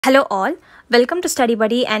Hello all, welcome to Study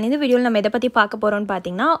Buddy and in the video நம்ம எதை பற்றி பார்க்க போகிறோம்னு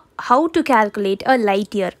பார்த்தீங்கன்னா how to calculate a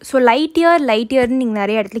light year. So light yearன்னு நீங்கள்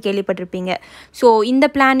நிறைய இடத்துல கேள்விப்பட்டிருப்பீங்க. ஸோ இந்த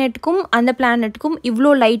பிளானெட்டுக்கும் அந்த பிளானெட்டுக்கும்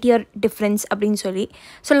இவ்வளோ light year difference அப்படின்னு சொல்லி.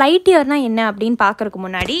 ஸோ light yearனால் என்ன அப்படின்னு பார்க்குறதுக்கு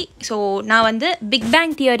முன்னாடி ஸோ நான் வந்து பிக்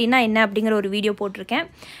பேங் தியரினா என்ன அப்படிங்கிற ஒரு வீடியோ போட்டிருக்கேன்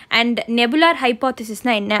அண்ட் நெபுலார்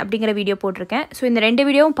ஹைப்போதசிஸ்னால் என்ன அப்படிங்கிற வீடியோ போட்டிருக்கேன். ஸோ இந்த ரெண்டு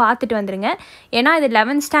வீடியோவும் பார்த்துட்டு வந்துருங்க. ஏன்னா இது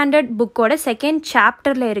 11th ஸ்டாண்டர்ட் புக்கோட செகண்ட்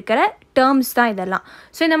சாப்டரில் இருக்கிற டேர்ம்ஸ் தான் இதெல்லாம்.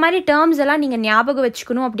 ஸோ இந்த மாதிரி டேர்ம்ஸ் எல்லாம் நீங்கள் ஞாபகம்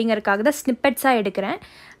வச்சுக்கணும் அப்படிங்கிறதுக்காக தான் ஸ்னிப்பெட்ஸாக எடுக்கிறேன்.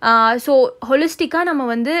 ஸோ ஹொலிஸ்டிக்காக நம்ம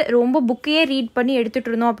வந்து ரொம்ப புக்கையே ரீட் பண்ணி எடுத்துகிட்டு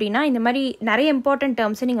இருந்தோம் அப்படின்னா இந்த மாதிரி நிறைய இம்பார்ட்டன்ட்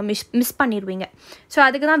டேர்ம்ஸை நீங்கள் மிஸ் பண்ணிடுவீங்க. ஸோ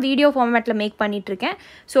அதுக்கு தான் வீடியோ ஃபார்மேட்டில் மேக் பண்ணிகிட்ருக்கேன்.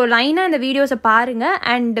 ஸோ லைனாக இந்த வீடியோஸை பாருங்கள்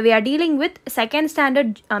and we are dealing with 11th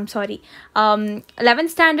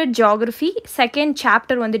standard geography second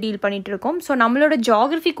chapter வந்து டீல் பண்ணிகிட்டு இருக்கோம். ஸோ நம்மளோட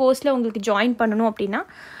ஜியாகிரஃபி கோர்ஸில் உங்களுக்கு ஜாயின் பண்ணணும் அப்படின்னா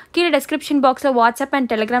கீழே டிஸ்கிரிப்ஷன் பாக்ஸில் வாட்ஸ்அப் அண்ட்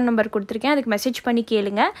டெலிகிராம் நம்பர் கொடுத்துருக்கேன். அதுக்கு மெசேஜ் பண்ணி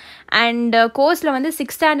கேளுங்க. அண்ட் கோர்ஸில் வந்து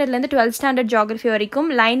 6th ஸ்டாண்டர்ட்லேருந்து 12th ஸ்டாண்டர்ட் ஜியாகிரஃபி வரைக்கும்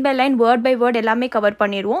line by line word by word எல்லாமே கவர்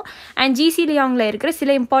பண்ணிடுவோம். அண்ட் ஜிசி லியாங்கில் இருக்கிற சில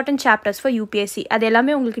இம்பார்ட்டன்ட் சாப்டர்ஸ் ஃபார் யூபிஎஸ்சி அது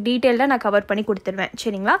எல்லாமே உங்களுக்கு டீட்டெயிலாக நான் கவர் பண்ணி கொடுத்துருவேன்.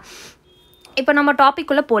 சரிங்களா? இப்போ நம்ம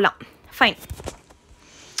டாபிக்குள்ளே போகலாம். ஃபைன்.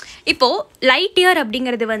 இப்போது லைட் இயர்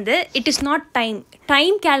அப்படிங்கிறது வந்து it is not time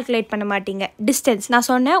calculate பண்ண மாட்டீங்க. டிஸ்டன்ஸ் நான்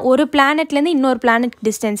சொன்னேன், ஒரு பிளானெட்லேருந்து இன்னொரு பிளானெட்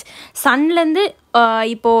டிஸ்டன்ஸ், சன்லேருந்து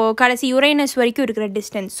இப்போது கடைசி யுரேனஸ் வரைக்கும் இருக்கிற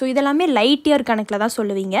டிஸ்டன்ஸ். ஸோ இதெல்லாமே லைட் இயர் கணக்கில் தான்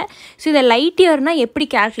சொல்லுவீங்க. ஸோ இதை லைட் இயர்னால் எப்படி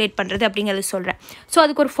கேல்குலேட் பண்ணுறது அப்படிங்கிறது சொல்கிறேன். ஸோ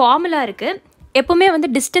அதுக்கு ஒரு ஃபார்முலா இருக்குது. எப்போவுமே வந்து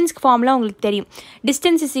டிஸ்டன்ஸ்க்கு ஃபார்முலா உங்களுக்கு தெரியும்.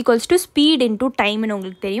 Distance is equals to speed into டைம்னு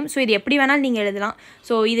உங்களுக்கு தெரியும். ஸோ இது எப்படி வேணாலும் நீங்கள் எழுதலாம்.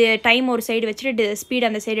 ஸோ இது டைம் ஒரு சைடு வச்சுட்டு ஸ்பீட்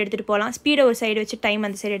அந்த சைடு எடுத்துகிட்டு போகலாம், ஸ்பீடை ஒரு சைடு வச்சு டைம்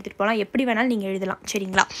அந்த சைடு எடுத்துகிட்டு போகலாம், எப்படி வேணாலும் நீங்கள் எழுதலாம்.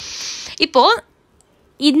 சரிங்களா? இப்போது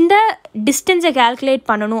இந்த டிஸ்டன்ஸை கேல்குலேட்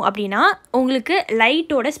பண்ணணும் அப்படின்னா உங்களுக்கு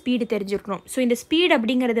லைட்டோட ஸ்பீடு தெரிஞ்சிருக்கணும். ஸோ இந்த ஸ்பீட்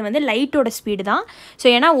அப்படிங்கிறது வந்து லைட்டோட ஸ்பீடு தான். ஸோ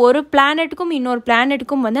ஏன்னா ஒரு பிளானெட்டுக்கும் இன்னொரு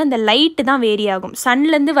பிளானெட்டுக்கும் வந்து அந்த லைட்டு தான் வேரி ஆகும்.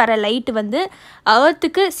 சன்லேருந்து வர லைட்டு வந்து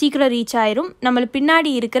எர்த்துக்கு சீக்கிரம் ரீச் ஆயிரும். நம்மளுக்கு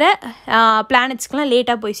பின்னாடி இருக்கிற பிளானெட்ஸ்க்கெலாம்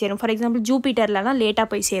லேட்டாக போய் சேரும். ஃபார் எக்ஸாம்பிள் ஜூபிட்டர்லலாம் லேட்டாக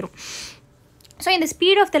போய் சேரும். ஸோ இந்த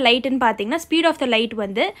ஸ்பீட் ஆஃப் த லைட்டுன்னு பார்த்தீங்கன்னா ஸ்பீட் ஆஃப் த லைட்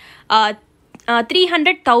வந்து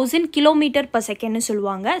 300,000 கிலோமீட்டர் பர் செகண்ட்னு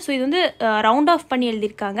சொல்லுவாங்க. ஸோ இது வந்து ரவுண்ட் ஆஃப் பண்ணி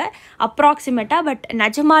எழுதியிருக்காங்க அப்ராக்சிமேட்டாக. பட்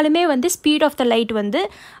நிஜமாலுமே வந்து ஸ்பீட் ஆஃப் த லைட் வந்து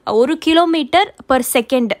 1 kilometre per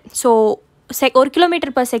second. So 1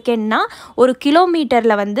 kilometre per செகண்ட்னா ஒரு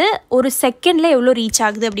கிலோமீட்டரில் வந்து ஒரு செகண்டில் எவ்வளோ ரீச்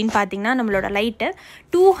ஆகுது அப்படின்னு பார்த்தீங்கன்னா நம்மளோட லைட்டு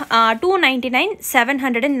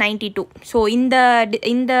 299,792. ஸோ இந்த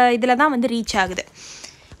இதில் தான் வந்து ரீச் ஆகுது.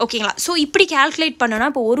 ஓகேங்களா? ஸோ இப்படி கேல்குலேட் பண்ணோன்னா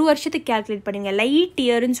இப்போ ஒரு வருஷத்துக்கு கேல்குலேட் பண்ணுவீங்க. லைட்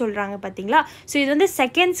இயர்னு சொல்கிறாங்க பார்த்தீங்களா? ஸோ இது வந்து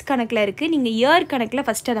செகண்ட்ஸ் கணக்கில் இருக்குது. நீங்கள் இயர் கணக்கில்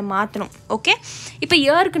ஃபஸ்ட்டு அதை மாற்றணும். ஓகே, இப்போ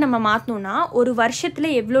இயருக்கு நம்ம மாற்றணுன்னா ஒரு வருஷத்தில்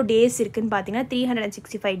எவ்வளோ டேஸ் இருக்குதுன்னு பார்த்தீங்கன்னா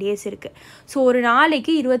 365 டேஸ் இருக்குது. ஸோ ஒரு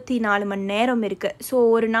நாளைக்கு 24 மணி நேரம் இருக்குது. ஸோ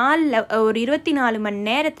ஒரு நாளில் ஒரு 24 மணி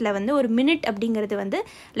நேரத்தில் வந்து ஒரு மினிட் அப்படிங்கிறது வந்து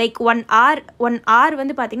லைக் 1 hour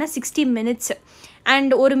வந்து பார்த்திங்கன்னா 60 minutes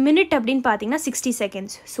அண்ட் ஒரு மினிட் அப்படின்னு பார்த்தீங்கன்னா 60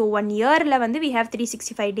 seconds. ஸோ 1 இயரில் வந்து we have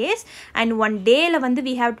 365 days அண்ட் 1 டேயில் வந்து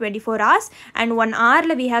we have 24 hours and 1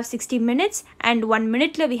 hourல we have 60 minutes and 1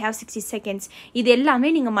 மினிட்ல we have 60 seconds. இது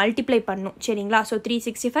எல்லாமே நீங்கள் மல்டிப்ளை பண்ணணும். சரிங்களா? ஸோ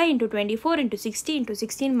 365 × 24 × 60 ×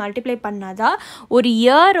 16 மல்டிப்ளை பண்ணாதான் ஒரு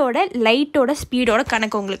இயரோட லைட்டோட ஸ்பீடோட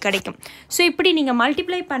கணக்கு உங்களுக்கு கிடைக்கும். ஸோ இப்படி நீங்கள்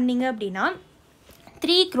மல்டிப்ளை பண்ணீங்க அப்படின்னா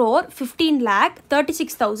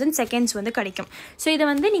 3,15,36,000 செகண்ட்ஸ் வந்து கிடைக்கும். ஸோ இதை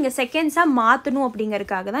வந்து நீங்கள் செகண்ட்ஸாக மாற்றணும்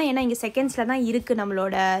அப்படிங்கிறதுக்காக தான். ஏன்னா இங்கே செகண்ட்ஸில் தான் இருக்குது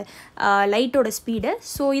நம்மளோட லைட்டோட ஸ்பீடு.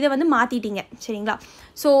 ஸோ இதை வந்து மாற்றிட்டீங்க. சரிங்களா?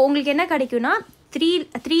 ஸோ உங்களுக்கு என்ன கிடைக்கும்னா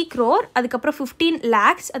 3 crore அதுக்கப்புறம் 15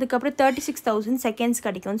 lakhs அதுக்கப்புறம் 36,000 செகண்ட்ஸ்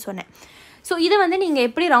கிடைக்கும்னு சொன்னேன். ஸோ இதை வந்து நீங்கள்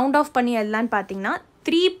எப்படி ரவுண்ட் ஆஃப் பண்ணி எழுதலான்னு பார்த்தீங்கன்னா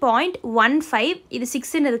 3.15 இது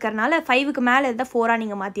 6ன்னு இருக்கிறனால 5க்கு மேலே இருந்தால் 4ஆக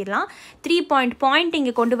நீங்கள் மாற்றிடலாம். 3 பாயிண்ட்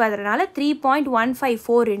இங்கே கொண்டு வரதுனால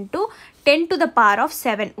 3.154 × 10 to the power of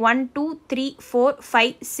 7 1 2 3 4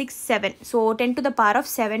 5 6 7. So 10 to the power of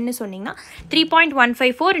 7ன்னு சொன்னிங்கன்னா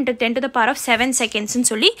 3.154 × 10 to the power of 7 secondsன்னு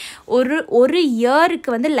சொல்லி ஒரு இயருக்கு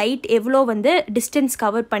வந்து லைட் எவ்வளோ வந்து டிஸ்டன்ஸ்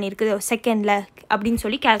கவர் பண்ணியிருக்குது செகண்டில் அப்படின்னு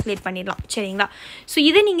சொல்லி கேல்குலேட் பண்ணிடலாம். சரிங்களா? ஸோ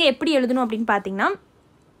இதை நீங்கள் எப்படி எழுதணும் அப்படின்னு பார்த்தீங்கன்னா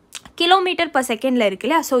கிலோமீட்டர் பர் செகண்டில் இருக்கு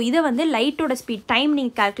இல்லையா? ஸோ இதை வந்து லைட்டோட ஸ்பீட் டைம்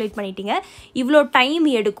நீங்கள் கால்குலேட் பண்ணிட்டீங்க. இவ்வளோ டைம்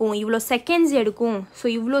எடுக்கும், இவ்வளோ செகண்ட்ஸ் எடுக்கும். ஸோ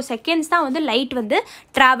இவ்வளோ செகண்ட்ஸ் தான் வந்து லைட் வந்து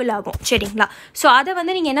ட்ராவல் ஆகும். சரிங்களா? ஸோ அதை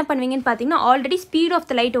வந்து நீங்கள் என்ன பண்ணுவீங்கன்னு பார்த்தீங்கன்னா already speed of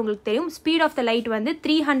the light உங்களுக்கு தெரியும். ஸ்பீட் ஆஃப் த லைட் வந்து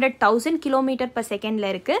 300,000 கிலோமீட்டர் பர் செகண்டில்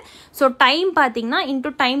இருக்குது. ஸோ டைம் பார்த்தீங்கன்னா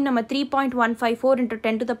இன்டூ டைம் நம்ம 3.154 ×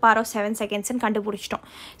 10 to the power of 7 secondsன்னு கண்டுபிடிச்சிட்டோம்.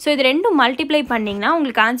 ஸோ இது ரெண்டும் மல்டிப்ளை பண்ணிங்கன்னா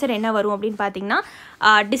உங்களுக்கு ஆன்சர் என்ன வரும் அப்படின்னு பார்த்தீங்கன்னா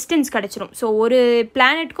டிஸ்டன்ஸ் கிடச்சிரும். ஸோ ஒரு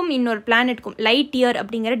பிளானெட்டுக்கும் இன்னொரு பிளானெட்டுக்கும் லைட் இயர்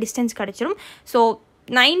அப்படிங்கிற டிஸ்டன்ஸ் கிடச்சிரும். So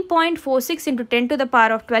 9.46 × 10 to the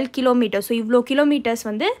power of 12 kilometers. So இவ்வளோ கிலோமீட்டர்ஸ்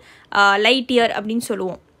வந்து லைட் இயர் அப்படின்னு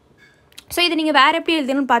சொல்லுவோம். ஸோ இது நீங்கள் வேறு எப்படி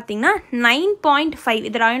எழுதணும்னு பார்த்தீங்கன்னா 9.5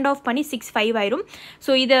 இது ரவுண்ட் ஆஃப் பண்ணி 65 ஆயிரும்.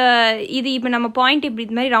 ஸோ இது இப்போ நம்ம பாயிண்ட் இப்படி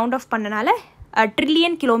இது மாதிரி ரவுண்ட் ஆஃப் பண்ணனால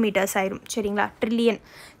ட்ரில்லியன் கிலோமீட்டர்ஸ் ஆயிரும். சரிங்களா, ட்ரில்லியன்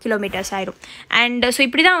கிலோமீட்டர்ஸ் ஆயிரும். அண்ட் ஸோ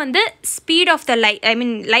இப்படி தான் வந்து ஸ்பீட் ஆஃப் த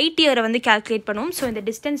லைட் இயரை வந்து கேல்குலேட் பண்ணுவோம். ஸோ இந்த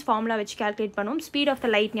டிஸ்டன்ஸ் ஃபார்முலா வச்சு கேல்குலேட் பண்ணுவோம். ஸ்பீட் ஆஃப் த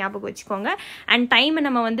லைட் ஞாபகம் வச்சுக்கோங்க. அண்ட் டைமை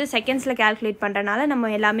நம்ம வந்து செகண்ட்ஸில் கேல்குலேட் பண்ணுறனால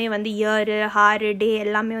நம்ம எல்லாமே வந்து இயரு, ஹாரு, டே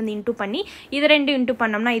எல்லாமே வந்து இன்டூ பண்ணி இது 2 இன்டூ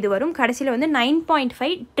பண்ணோம்னா இது வரும். கடைசியில் வந்து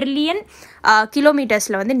 9.5 ட்ரில்லியன்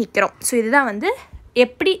கிலோமீட்டர்ஸில் வந்து நிற்கிறோம். ஸோ இதுதான் வந்து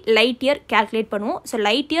எப்படி லைட் இயர் கேல்குலேட் பண்ணுவோம். So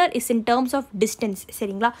light year is in terms of distance.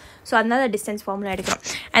 சரிங்களா, ஸோ அதனால டிஸ்டன்ஸ் ஃபார்முலா எடுக்கிறோம்.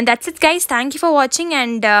 And that's it guys. Thank you for வாட்சிங்.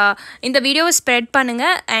 அண்ட் இந்த வீடியோவை ஸ்ப்ரெட்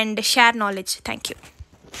பண்ணுங்கள் அண்ட் ஷேர் நாலேஜ். தேங்க்யூ.